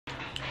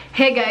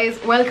Hey guys,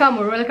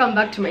 welcome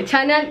back to my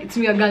channel. It's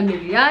me, your girl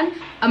Maryanne.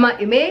 I'm a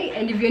MA,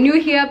 and if you're new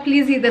here,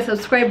 please hit the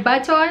subscribe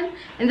button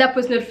and that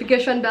post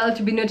notification bell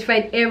to be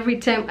notified every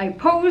time I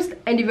post.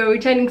 And if you're a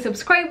returning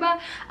subscriber,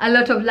 a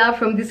lot of love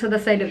from this other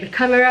side of the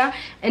camera.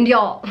 And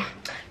y'all,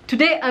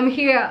 today I'm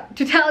here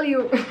to tell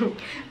you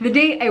the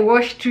day I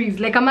washed trees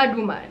like a mad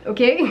woman,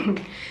 okay?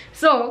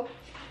 So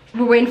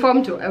we were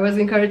informed to. I was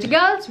encouraged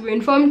girls. We were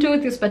informed to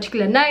this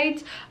particular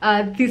night.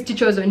 This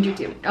teacher was on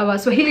duty. Our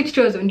Swahili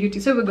teacher was on duty,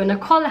 so we're gonna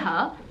call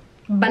her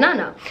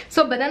Banana.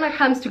 So Banana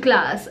comes to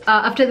class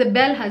after the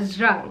bell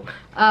has rung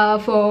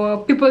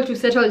for people to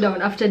settle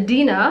down after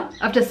dinner,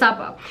 after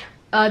supper.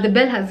 The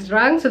bell has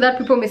rung so that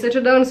people may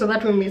settle down, so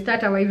that we may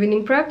start our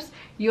evening preps.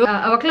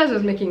 Our class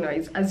was making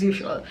noise as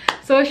usual.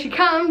 So she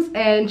comes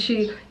and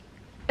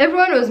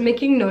everyone was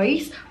making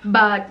noise,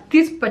 but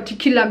this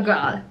particular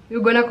girl, we're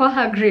gonna call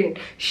her Green,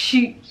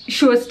 she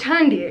was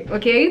standing,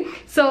 okay?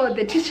 So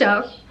the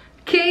teacher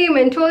came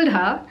and told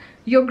her,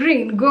 "You're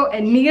Green, go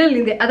and kneel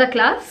in the other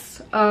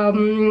class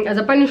as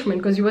a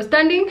punishment, because you were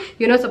standing.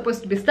 You're not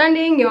supposed to be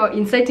standing, you're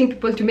inciting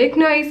people to make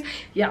noise."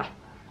 Yeah.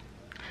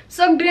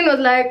 So Green was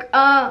like,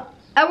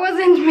 I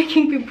wasn't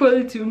making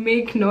people to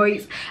make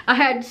noise. I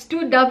had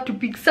stood up to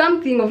pick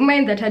something of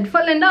mine that had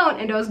fallen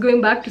down and I was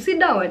going back to sit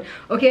down,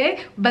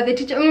 okay? But the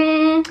teacher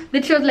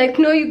was like,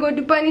 "No, you go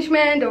to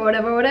punishment," or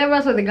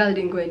whatever. So the girl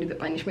didn't go and do the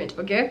punishment,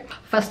 okay?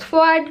 Fast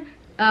forward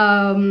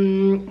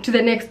to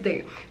the next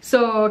day.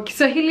 So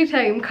Kiswahili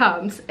time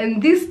comes and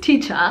this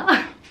teacher,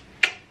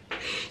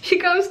 she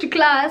comes to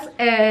class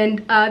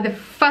and the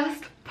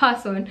first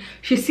person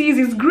she sees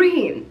is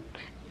Green.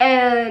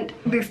 And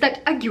they start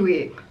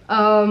arguing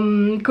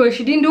because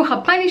she didn't do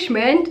her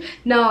punishment.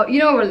 Now you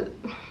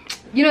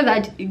know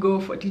that ego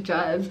for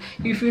teachers.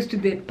 You refuse to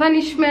do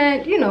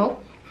punishment. You know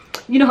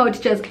how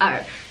teachers are.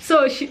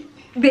 So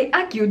they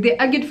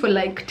argued for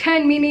like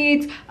 10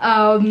 minutes.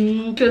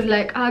 She was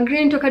like,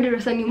 "Green, toka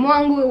darasani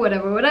mwangu,"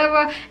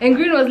 whatever. And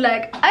Green was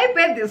like, "I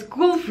paid the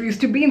school fees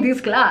to be in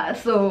this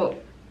class, so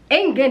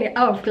ain't getting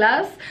out of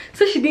class."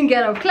 So she didn't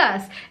get out of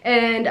class.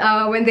 And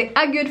when they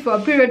argued for a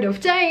period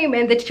of time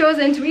and the teacher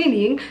wasn't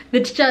winning,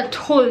 the teacher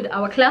told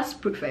our class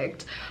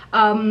prefect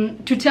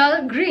to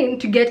tell Green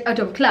to get out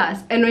of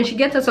class. And when she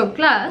gets out of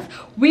class,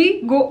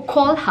 we go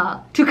call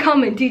her to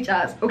come and teach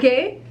us,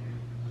 okay?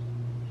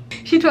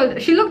 She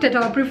looked at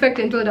our prefect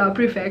and told our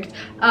prefect,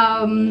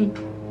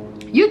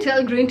 "You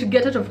tell Green to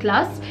get out of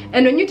class,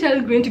 and when you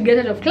tell Green to get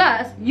out of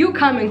class, you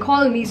come and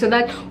call me so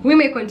that we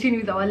may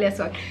continue with our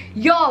lesson."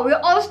 Yo, we're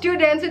all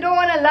students, we don't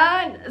want to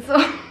learn. So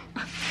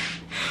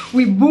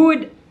we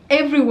booed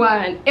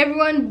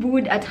everyone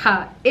booed at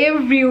her.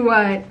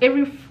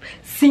 Every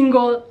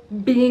single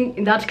being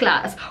in that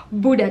class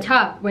booed at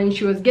her when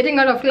she was getting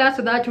out of class,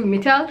 so that we may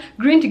tell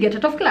Green to get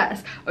out of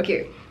class.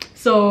 Okay,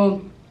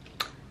 so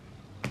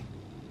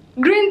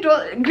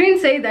Green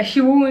said that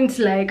she won't,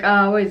 like,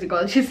 what is it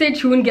called? She said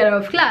she wouldn't get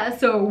out of class,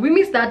 so we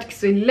missed that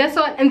Kiswahili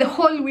lesson, and the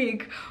whole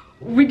week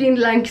we didn't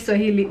learn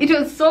Kiswahili. It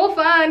was so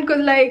fun because,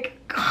 like,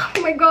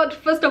 oh my god,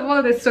 first of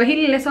all, the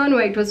Swahili lesson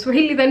where it was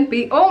Swahili then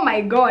P, oh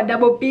my god,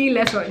 double P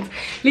lessons.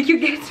 Like, you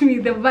get me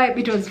the vibe.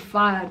 It was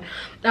fun.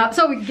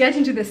 So we get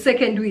into the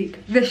second week.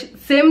 The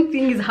same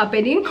thing is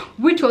happening.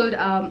 We told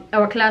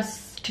our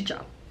class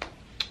teacher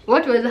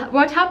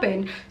what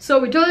happened. So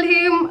we told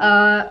him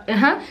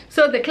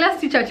so the class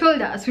teacher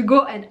told us we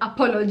go and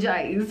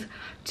apologize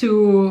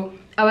to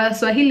our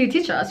Swahili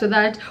teacher so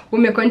that we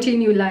may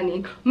continue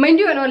learning. Mind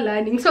you, we're not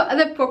learning, so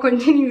other people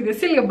continue the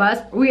syllabus,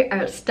 we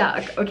are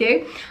stuck,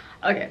 okay?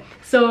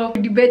 So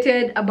we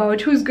debated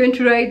about who's going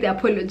to write the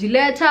apology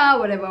letter,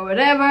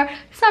 whatever.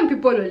 Some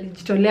people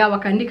walijitolea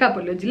wakaandika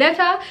apology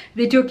letter,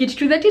 they took it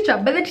to the teacher,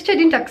 but the teacher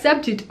didn't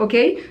accept it,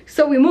 okay?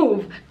 So we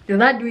move. The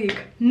third week,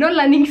 no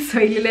learning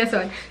Swahili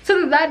lesson. So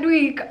the third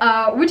week,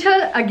 we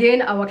tell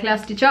again our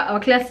class teacher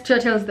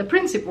tells the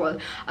principal.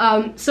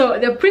 So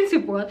the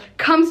principal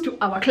comes to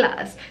our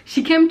class.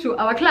 She came to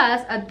our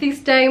class. At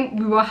this time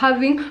we were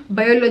having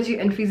biology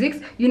and physics.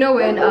 You know,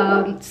 when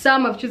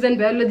some have chosen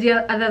biology,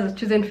 others have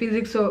chosen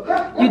physics, so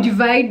you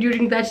divide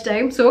during that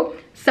time. So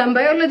some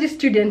biology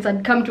students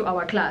had come to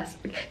our class.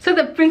 So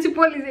the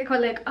principal is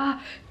like,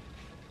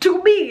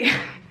 to be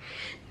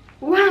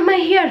what am I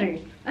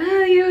hearing?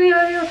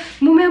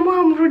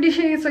 Mumeamua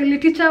mrudishe Swahili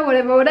teacher,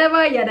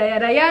 whatever,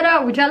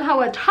 yada. We tell her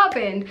what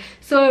happened.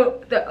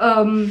 So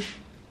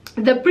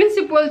the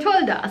principal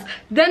told us,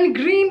 then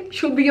Green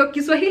should be your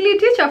Kiswahili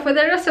teacher for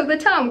the rest of the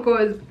term,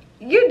 because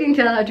you didn't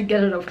tell her to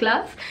get out of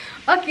class.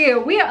 Okay,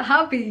 we are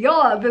happy,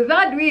 y'all. The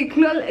third week,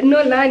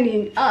 no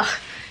learning.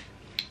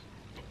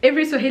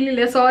 Every Swahili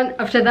lesson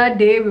after that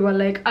day, we were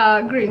like,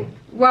 Green,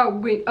 wow,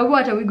 Green,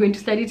 what are we going to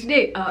study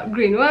today?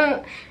 Green,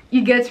 well,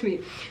 you get me.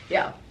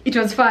 Yeah, it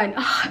was fun.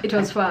 It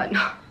was fun.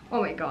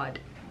 Oh my god,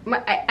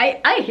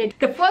 I hate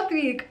the fourth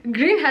week.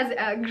 Green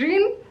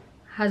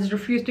has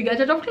refused to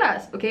get out of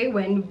class, okay,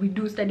 when we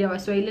do study our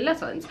Swahili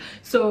lessons.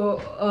 So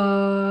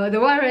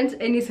there weren't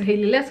any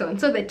Swahili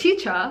lessons, so the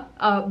teacher,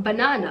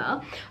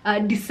 Banana,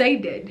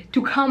 decided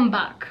to come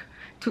back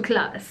to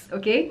class,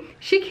 okay?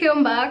 She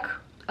came back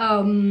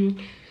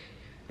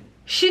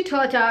she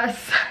taught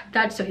us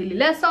that Swahili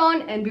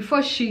lesson, and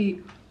before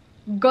she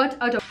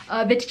got out of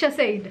the teacher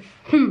said,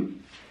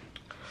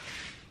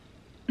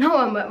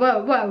 now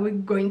what are we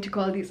going to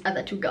call these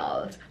other two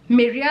girls?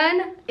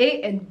 Maryanne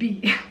A and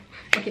B.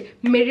 Okay,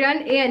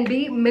 Maryanne A and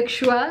B, make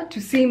sure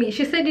to see me.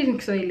 She said it in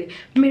Kiswahili.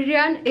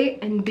 Maryanne A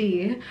and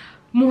B,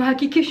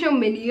 muhakikisho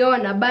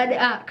mmeniona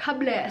baada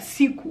kabla ya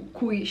siku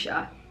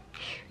kuisha.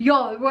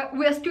 Yo,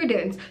 we're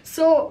students,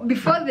 so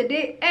before the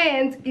day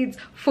ends it's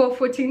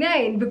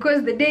 4:49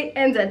 because the day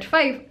ends at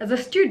 5 as a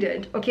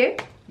student. Okay,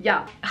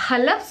 yeah, her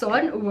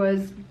lesson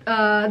was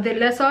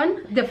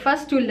the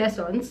first two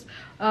lessons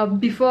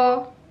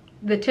before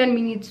the 10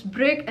 minutes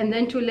break, and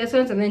then 2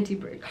 lessons and then tea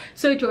break.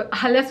 So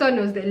her lesson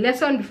was the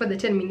lesson before the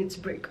 10 minutes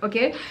break.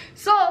 Okay,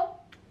 so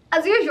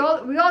as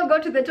usual we all go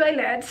to the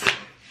toilet.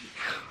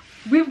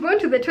 We've gone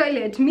to the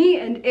toilet, me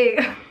and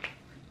A.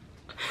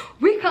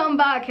 We come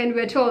back and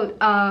we're told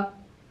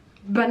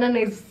Banana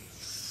is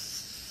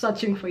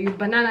searching for you,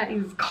 Banana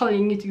is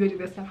calling you to go to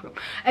the staff room,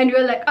 and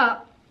we're like,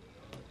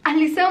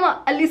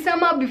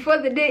 Alisema before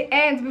the day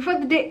ends. Before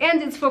the day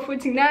ends it's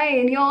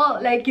 4:49, y'all,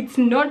 like it's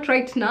not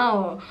right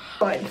now.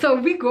 So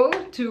we go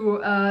to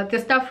the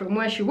staff room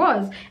where she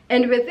was,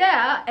 and we're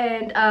there,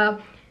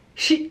 and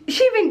she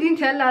even didn't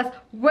tell us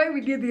why we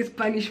did this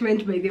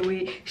punishment. By the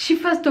way, she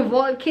first of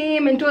all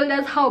came and told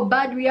us how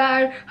bad we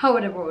are, how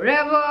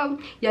whatever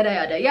yada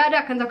yada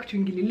yada, kanza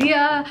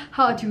kutuingililia,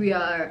 how we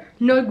are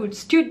not good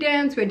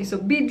students, we're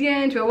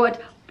disobedient, we're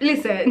what.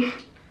 Listen,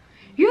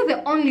 you're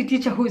the only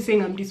teacher who's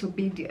saying I'm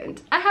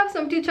disobedient. I have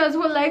some teachers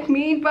who like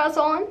me in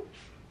person,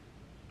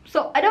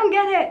 so I don't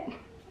get it.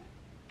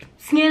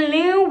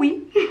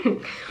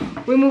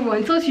 We move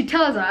on. So she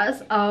tells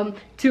us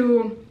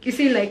to, you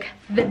see, like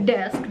the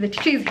desk, the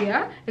teacher is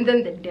here, and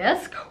then the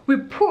desk, we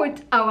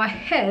put our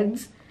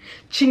heads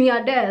chini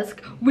ya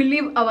desk, we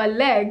leave our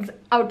legs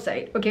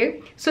outside,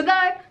 okay, so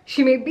that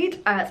she may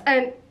beat us.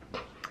 And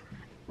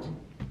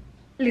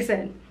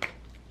listen,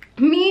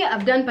 me,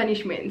 I've done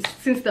punishments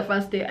since the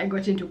first day I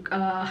got into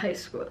high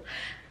school.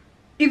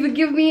 If you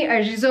give me a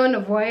reason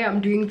of why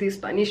I'm doing this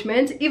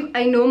punishment, if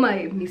I know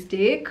my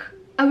mistake,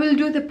 I will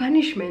do the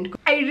punishment.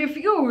 I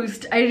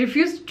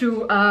refused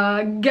to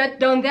get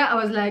down there. I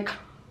was like,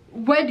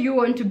 why do you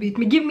want to beat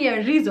me? Give me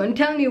a reason,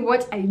 tell me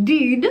what I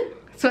did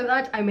so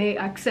that I may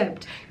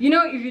accept. You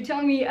know, if you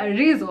tell me a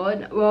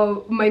reason,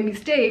 well, my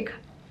mistake,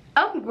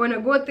 I'm gonna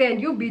go there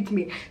and you beat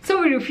me.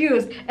 So we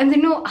refused. And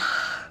then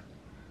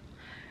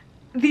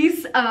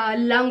these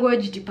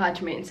language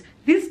departments,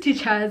 these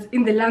teachers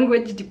in the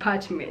language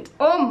department,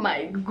 oh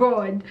my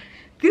god,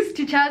 these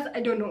teachers, I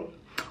don't know,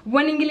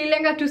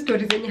 waningililenga two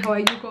stories zenye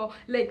hawayuko.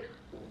 Like,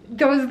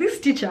 there was this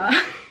teacher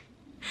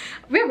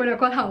we're gonna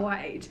call her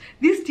White.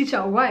 This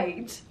teacher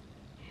White,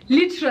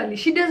 literally,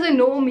 she doesn't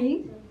know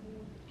me,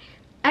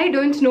 I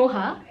don't know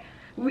her,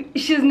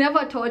 she's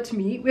never taught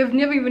me, we've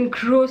never even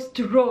crossed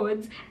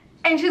roads,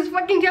 and she's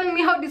fucking telling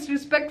me how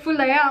disrespectful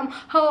I am,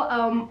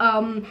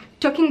 how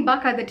talking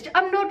back at the teacher.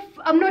 I'm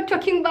not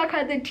talking back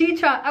at the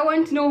teacher. I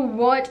want to know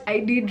what I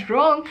did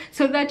wrong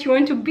so that you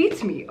want to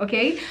beat me.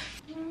 Okay,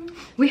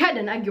 we had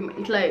an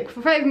argument like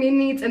for 5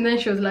 minutes, and then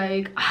she was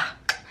like,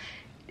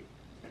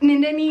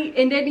 nendeni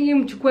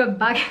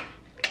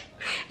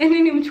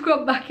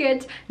mchukue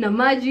bucket na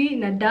maji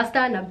na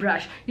duster na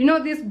brush. You know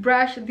this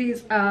brush,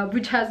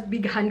 which has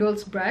big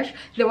handles brush,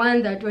 the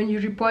one that when you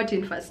report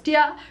in first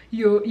year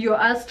you're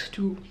asked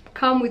to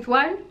come with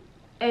one,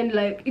 and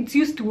like it's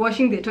used to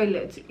washing the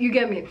toilets, you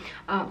get me?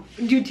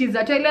 Duties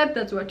the toilet,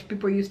 that's what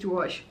people used to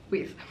wash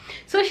with.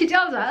 So she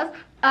tells us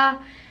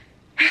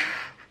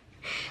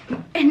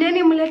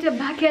endeni mulete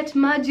bucket,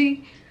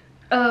 maji,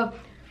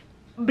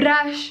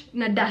 brush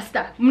na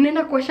duster,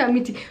 mnenda kuosha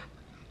miti.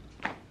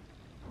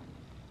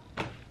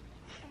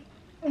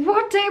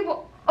 What type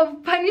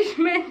of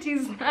punishment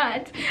is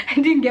that? I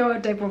didn't get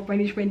what type of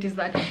punishment is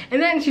that.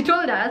 And then she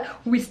told us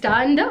we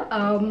stand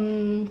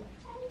and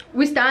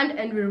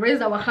we raise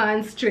our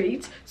hands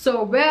straight.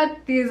 So where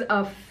this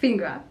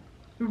finger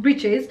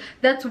reaches,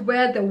 that's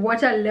where the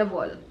water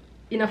level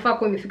inafaa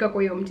kuwa imefika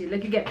kwa hiyo mti,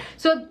 like you get.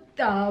 So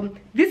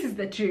this is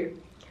the tree.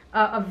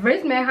 I've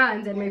raised my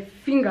hands and my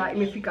finger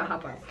imefika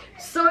hapa.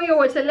 So your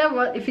water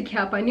level ifike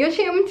hapa.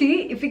 Nioshe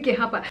mti ifike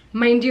hapa.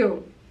 Mind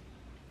you,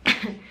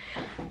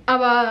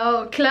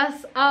 our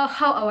class,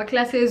 how our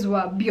classes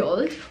were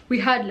built, we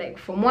had like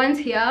Form 1s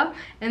here,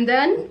 and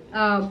then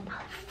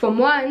Form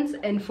 1s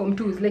and Form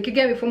 2s. Like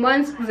again, Form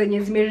 1s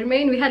zenye zime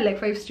remain, we had like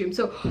 5 streams.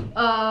 So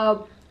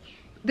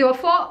there were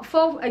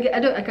four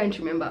I can't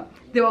remember.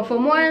 There were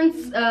Form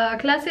 1s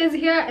classes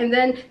here, and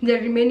then the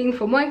remaining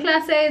Form 1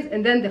 classes,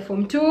 and then the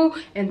Form 2,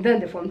 and then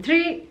the Form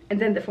 3, and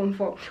then the Form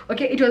 4.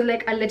 Okay, it was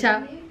like a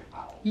letter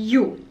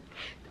U.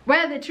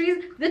 Where the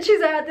trees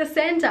are at the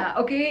center.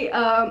 Okay,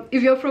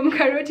 if you're from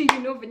Karoti, you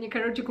know venye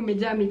Karoti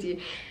kumeja miti.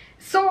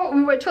 So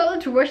we were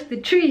told to wash the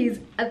trees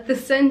at the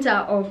center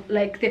of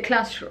like the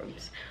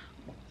classrooms.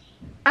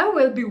 I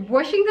will be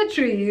washing the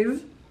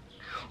trees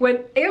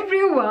when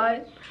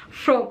everyone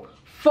from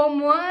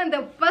Form 1,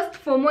 the first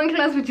Form 1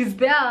 class which is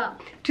there,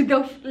 to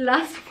the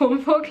last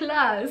Form 4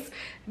 class.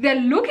 They're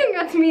looking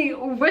at me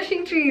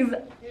washing trees.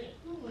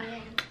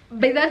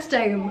 By that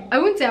time, I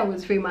wouldn't say I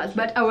was famous,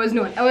 but I was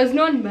known. I was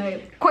known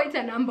by quite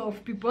a number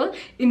of people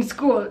in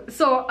school.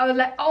 So I was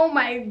like, oh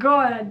my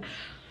god.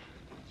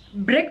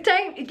 Break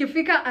time,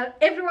 ikifika,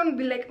 everyone would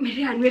be like,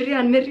 Maryanne,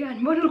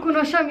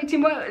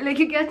 like,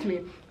 you get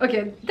me.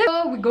 Okay,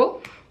 then we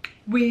go.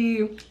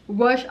 We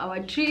wash our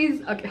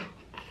trees. Okay.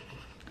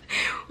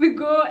 We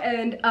go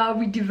and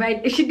we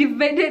divide. She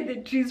divided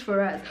the trees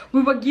for us.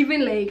 We were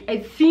given like, I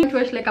think it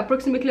was like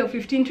approximately of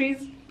 15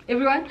 trees.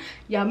 Everyone,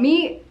 yeah,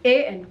 me,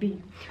 A and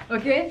B.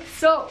 Okay,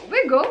 so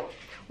we go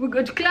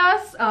to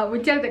class. We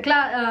tell the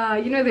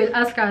class, you know, they'll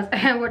ask us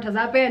what has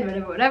happened,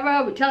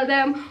 whatever. We tell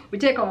them. We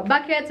take our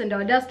buckets and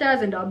our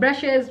dusters and our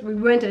brushes. We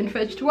went and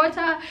fetched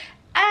water,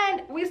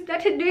 and we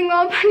started doing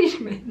our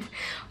punishments.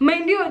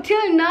 Mind you,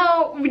 till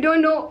now we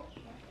don't know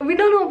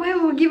why we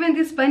were given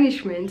this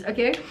punishment.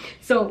 Okay,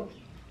 so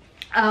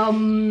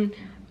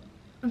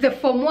the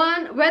Form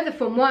 1, where the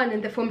Form 1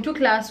 and the Form 2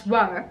 class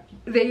were,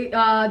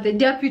 the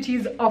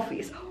deputy's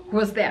office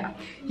was there.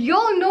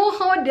 Y'all know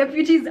how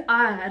deputies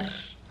are,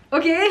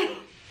 okay?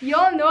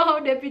 Y'all know how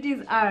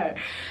deputies are.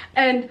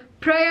 And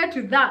prior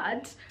to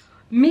that,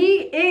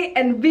 me, A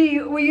and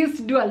B, we used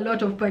to do a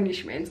lot of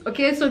punishments.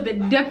 Okay, so the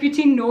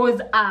deputy knows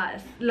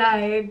us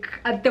like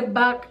at the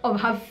back of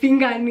her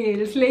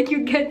fingernails, like,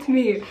 you get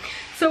me.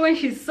 So when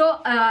she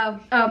saw,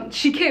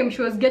 she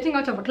was getting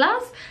out of a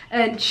class,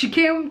 and she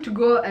came to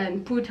go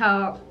and put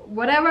her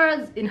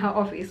whatever's in her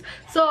office.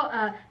 So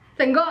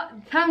thank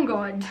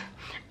God,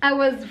 I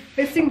was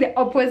facing the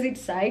opposite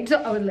side. So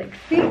I was like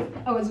this,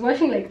 I was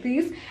washing like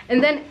this,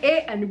 and then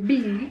A and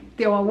B,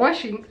 they were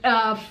washing,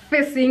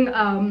 facing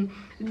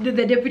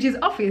the deputy's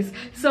office.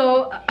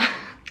 So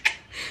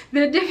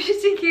the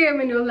deputy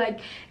came and was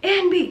like, A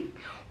and B,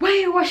 why are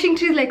you washing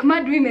trees like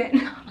mad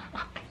women?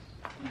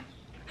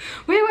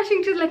 Why are you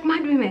washing trees like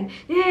mad women?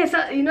 Yeah,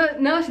 so, you know,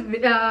 now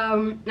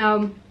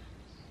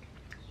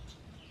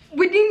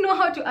we didn't know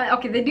how to,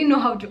 okay, they didn't know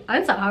how to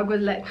answer her. I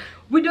was like,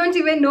 we don't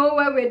even know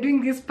why we're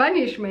doing this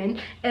punishment.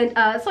 And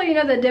so, you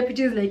know, the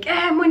deputy is like,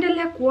 can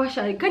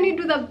you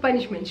do that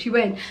punishment? She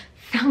went,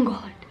 thank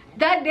God.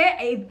 That day,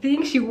 I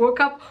think she woke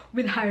up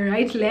with her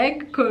right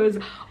leg, because,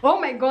 oh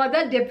my god,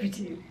 that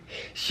deputy,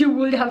 she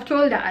would have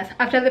told us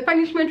after the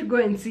punishment to go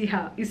and see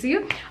her, you see?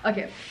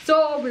 Okay,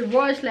 so we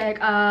watched like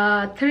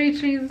 3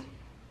 trees,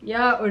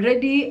 yeah,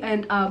 already.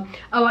 And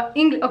our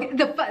English, okay,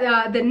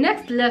 the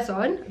next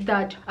lesson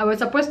that I was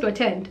supposed to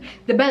attend,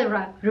 the bell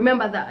rang,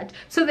 remember that?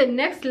 So the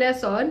next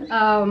lesson,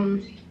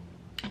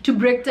 to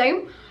break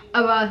time,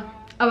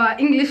 our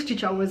English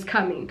teacher was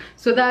coming,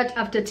 so that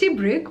after tea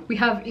break we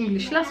have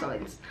English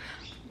lessons.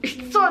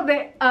 So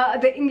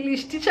the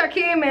English teacher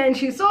came and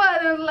she saw us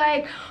and was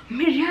like,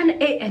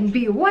 Maryanne, A and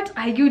B, what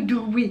are you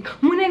doing?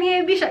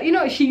 You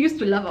know, she used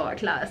to love our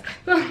class.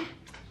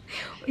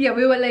 Yeah,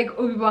 we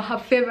were her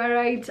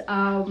favorite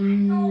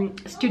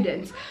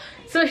students.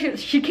 So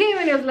she came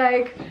and was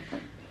like,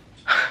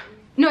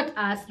 not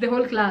us, the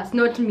whole class,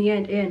 not me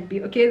and A and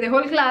B, okay? The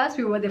whole class,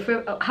 we were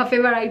her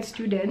favorite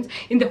students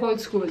in the whole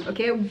school,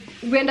 okay?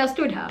 We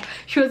understood her.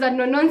 She was a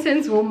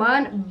no-nonsense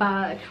woman,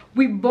 but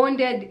we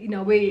bonded in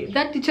a way.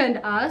 That teacher and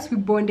us, we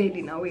bonded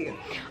in a way,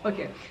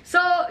 okay? So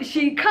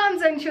she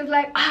comes and she was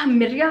like,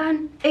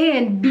 Maryanne, A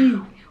and B,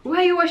 why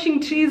are you washing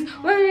trees?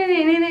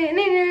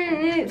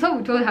 So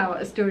we told her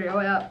a story,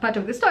 part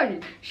of the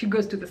story. She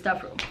goes to the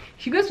staff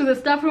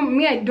room.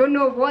 Me, I don't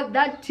know what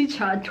that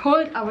teacher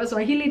told our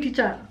Swahili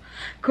teacher.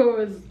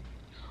 Cause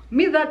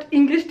me, that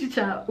English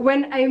teacher,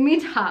 when I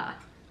meet her,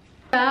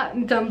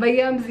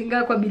 nitambaya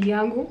mzinga kwa bili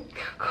yangu.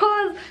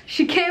 Cause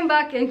she came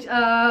back and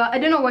I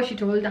don't know what she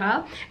told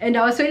her. And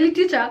our Swahili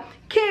teacher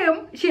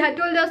came, she had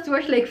told us to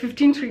wash like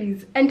 15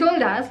 trees and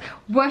told us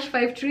wash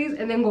 5 trees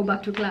and then go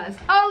back to class.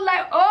 I was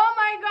like, oh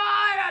my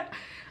god.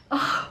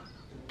 Oh.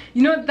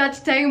 You know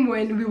that time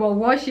when we were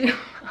washing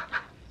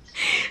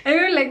I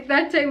mean, like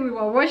that time we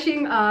were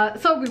washing,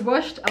 so we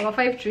washed our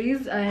 5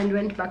 trees and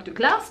went back to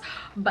class.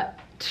 But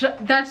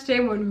that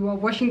time when we were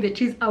washing the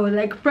trees, I was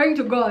like praying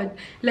to God.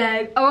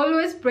 Like, I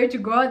always pray to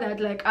God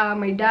that like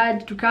my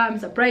dad to come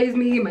surprise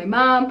me, my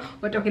mom,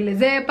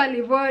 watokeleze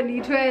palivo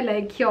nitwe,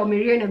 like, yo,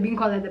 Maryanne, being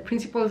called at the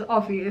principal's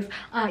office,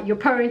 your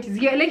parent is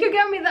here, like, you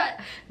get me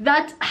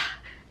that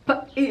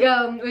what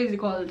is it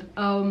called,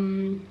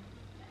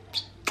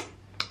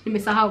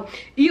 nimesahau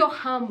hiyo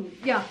hamu,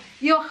 yeah,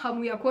 hiyo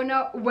hamu ya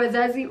kuona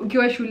wazazi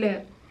ukiwa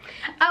shule.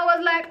 I was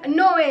like,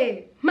 no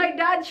way, my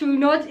dad should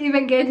not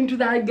even get into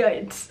that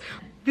guts.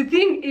 The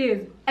thing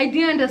is, I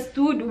didn't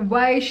understood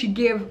why she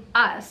gave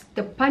us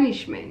the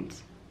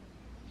punishment.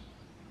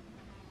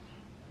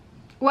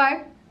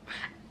 Why?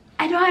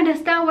 I don't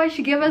understand why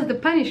she gave us the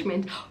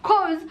punishment.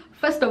 Cause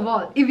First of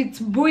all, if it's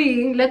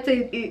bullying, let's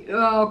say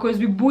because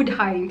we booed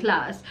her in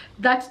class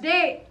that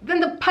day,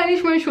 then the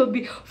punishment should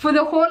be for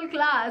the whole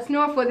class,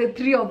 not for the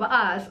 3 of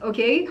us,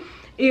 okay?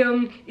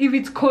 If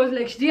it's cause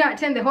like she didn't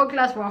attend the whole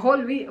class for a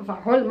whole week, for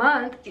a whole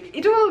month,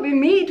 it will be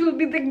me, it will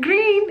be the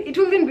Green, it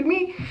wouldn't be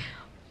me.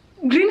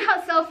 Green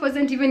herself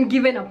wasn't even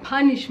given a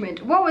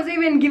punishment. What was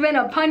even given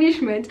a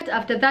punishment?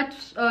 After that,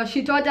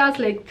 she taught us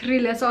like 3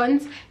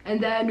 lessons,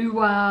 and then we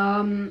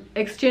were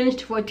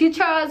exchanged for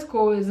teachers,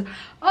 cause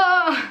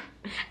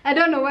I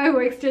don't know why we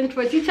were exchanged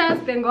for teachers.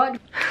 Thank God.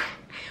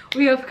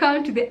 We have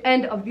come to the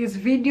end of this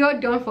video.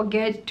 Don't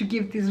forget to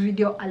give this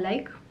video a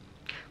like,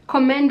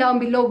 comment down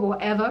below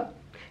whatever,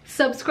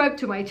 subscribe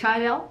to my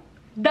channel.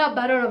 That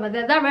button over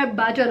there, that red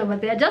button over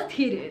there, just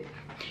hit it.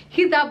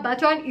 Hit that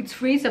button, it's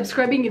free.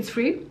 Subscribing, it's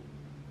free.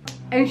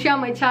 And share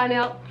my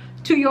channel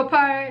to your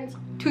parents,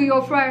 to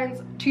your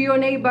friends, to your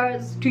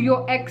neighbors, to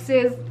your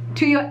exes,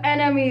 to your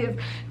enemies,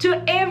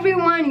 to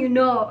everyone you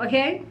know,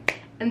 okay?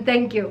 And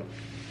thank you.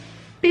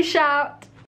 Peace out.